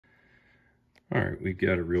All right, we've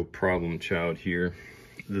got a real problem child here.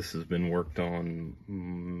 This has been worked on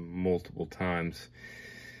multiple times,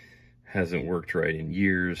 hasn't worked right in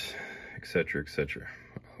years, etc., etc.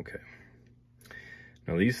 Okay.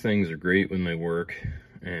 Now these things are great when they work,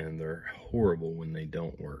 and they're horrible when they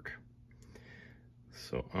don't work.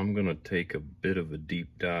 So I'm gonna take a bit of a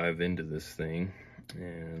deep dive into this thing,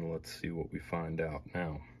 and let's see what we find out.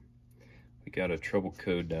 Now, we got a trouble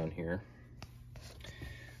code down here,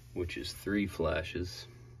 which is 3 flashes,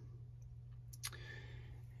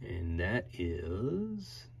 and that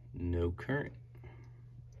is no current.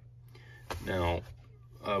 Now,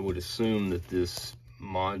 I would assume that this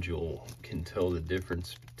module can tell the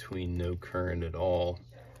difference between no current at all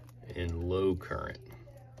and low current.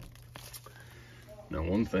 Now,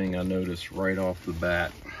 one thing I noticed right off the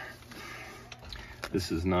bat,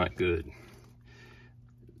 this is not good.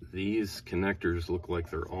 These connectors look like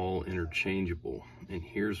they're all interchangeable, and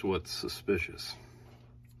here's what's suspicious.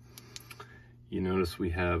 You notice we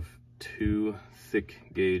have 2 thick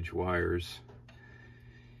gauge wires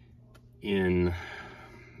in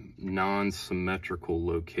non-symmetrical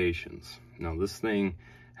locations. Now this thing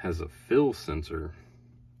has a fill sensor,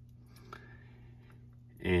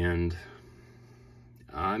 and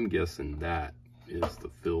I'm guessing that is the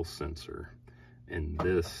fill sensor, and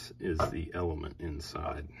this is the element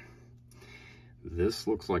inside. This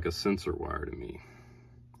looks like a sensor wire to me.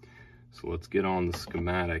 So let's get on the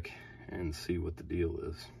schematic and see what the deal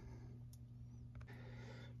is.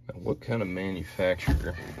 Now, what kind of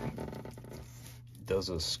manufacturer does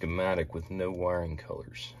a schematic with no wiring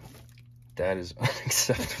colors? That is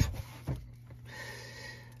unacceptable.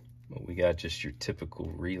 But we got just your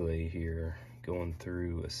typical relay here going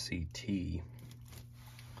through a CT.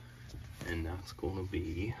 And that's going to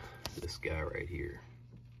be this guy right here.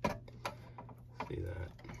 See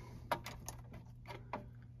that?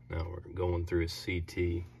 Now we're going through a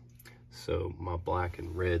CT. So my black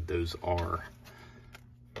and red, those are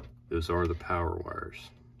the power wires.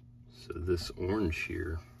 So this orange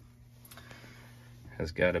here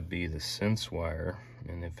has got to be the sense wire,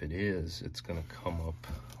 and if it is, it's going to come up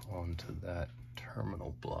onto that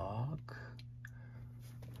terminal block.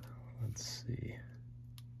 Let's see.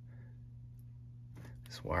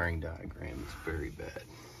 This wiring diagram is very bad.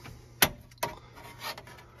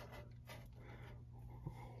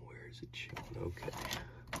 Where is it showing? Okay.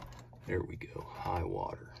 There we go. High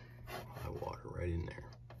water. High water right in there.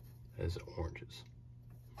 As oranges.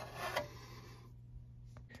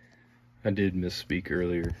 I did misspeak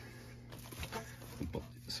earlier.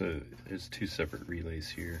 So there's 2 separate relays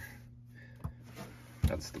here.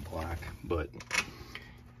 That's the black, but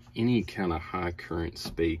any kind of high current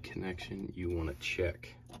spade connection you want to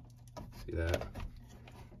check. See that?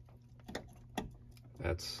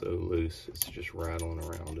 That's so loose, it's just rattling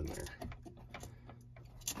around in there.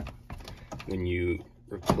 When you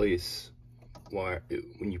replace wire,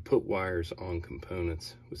 when you put wires on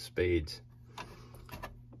components with spades,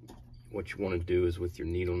 what you want to do is with your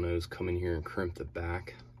needle nose come in here and crimp the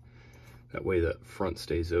back. That way the front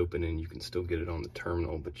stays open and you can still get it on the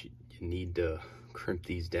terminal, but you need to crimp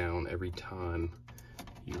these down every time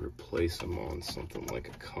you replace them on something like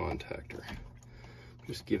a contactor.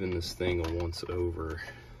 Just giving this thing a once over,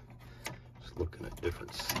 just looking at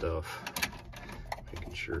different stuff,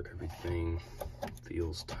 making sure everything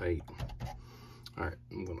feels tight. All right,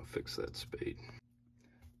 I'm gonna fix that spade.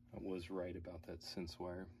 I was right about that sense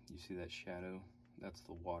wire. You see that shadow? That's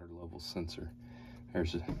the water level sensor.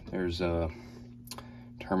 There's a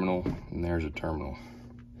terminal, and there's a terminal.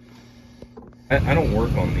 I don't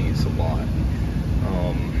work on these a lot.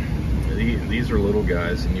 These are little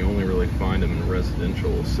guys, and you only really find them in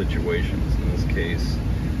residential situations. In this case,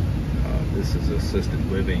 this is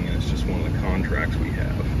assisted living, and it's just one of the contracts we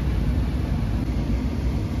have.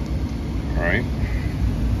 All right,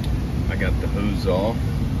 I got the hose off,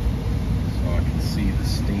 so I can see the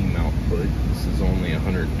steam output. This is only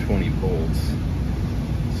 120 volts,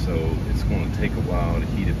 so it's going to take a while to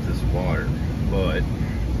heat up this water, but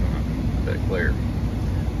that glare.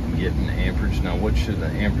 I'm getting amperage. Now what should the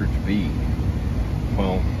amperage be?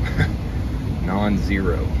 Well,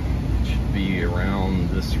 non-zero. It should be around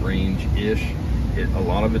this range-ish. A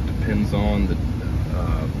lot of it depends on the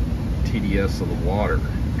TDS of the water,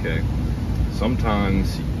 okay?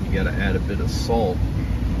 Sometimes you gotta add a bit of salt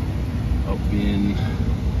up in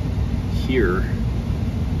here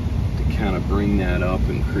to kind of bring that up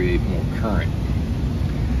and create more current.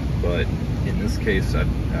 But in this case,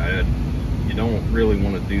 you don't really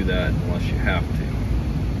want to do that unless you have to.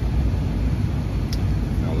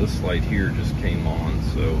 Now this light here just came on,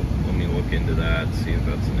 so let me look into that, see if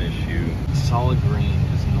that's an issue. Solid green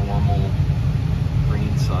is normal.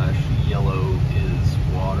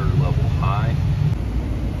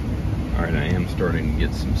 starting to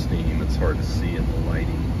get some steam. It's hard to see in the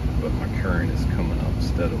lighting, but my current is coming up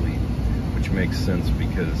steadily, which makes sense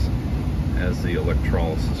because as the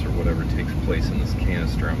electrolysis or whatever takes place in this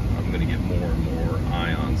canister, I'm going to get more and more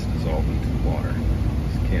ions dissolved into the water.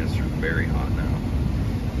 This canister is very hot now.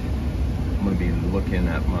 I'm going to be looking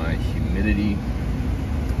at my humidity.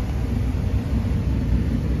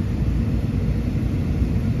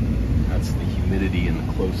 That's the humidity in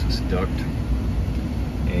the closest duct,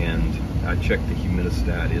 and I checked the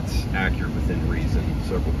humidistat. It's accurate within reason,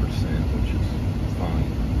 several percent, which is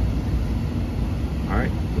fine.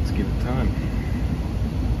 Alright, let's give it time.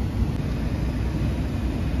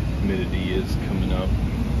 Humidity is coming up.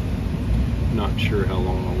 Not sure how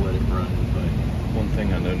long I'll let it run, but one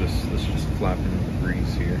thing I noticed, this is just flapping in the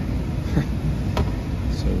breeze here.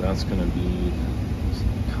 So that's going to be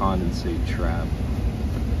condensate trap.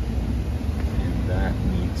 And that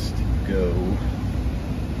needs to go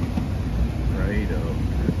right up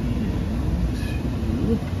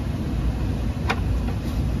into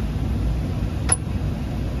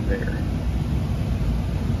there.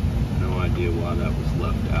 No idea why that was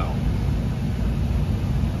left out.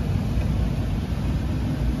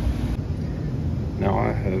 Now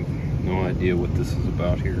I have no idea what this is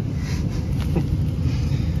about here.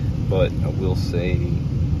 But I will say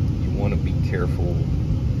you want to be careful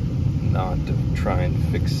not to try and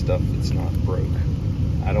fix stuff that's not broke.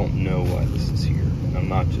 I don't know why this is here, and I'm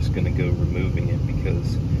not just going to go removing it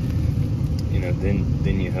because, you know,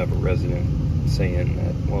 then you have a resident saying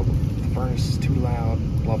that, well, the furnace is too loud,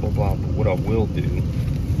 blah blah blah. But what I will do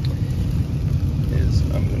is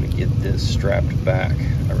I'm going to get this strapped back.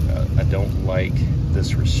 I don't like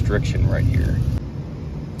this restriction right here.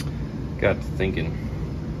 Got to thinking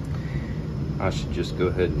I should just go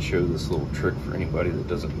ahead and show this little trick for anybody that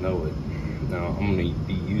doesn't know it. Now I'm going to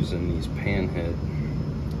be using these panhead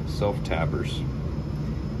self-tappers,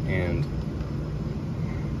 and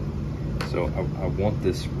so I want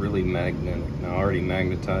this really magnetic. Now I already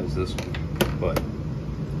magnetized this one, but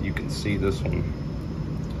you can see this one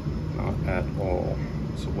not at all.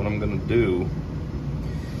 So what I'm going to do,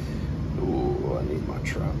 oh, I need my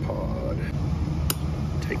tripod.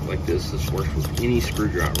 Take like this. This works with any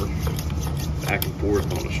screwdriver, back and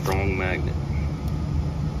forth on a strong magnet,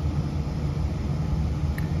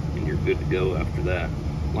 and you're good to go after that.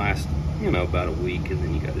 Last, you know, about a week, and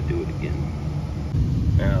then you got to do it again.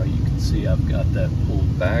 Now you can see I've got that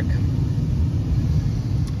pulled back.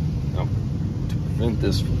 Now, to prevent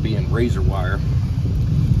this from being razor wire,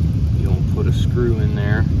 you'll put a screw in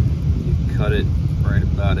there, you cut it right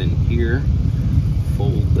about in here,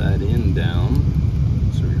 fold that end down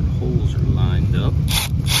so your holes are lined up.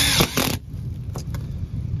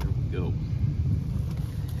 There we go.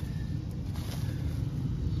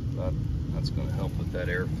 That's going to help with that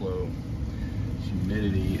airflow.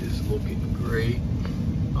 Humidity is looking great.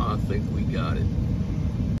 I think we got it.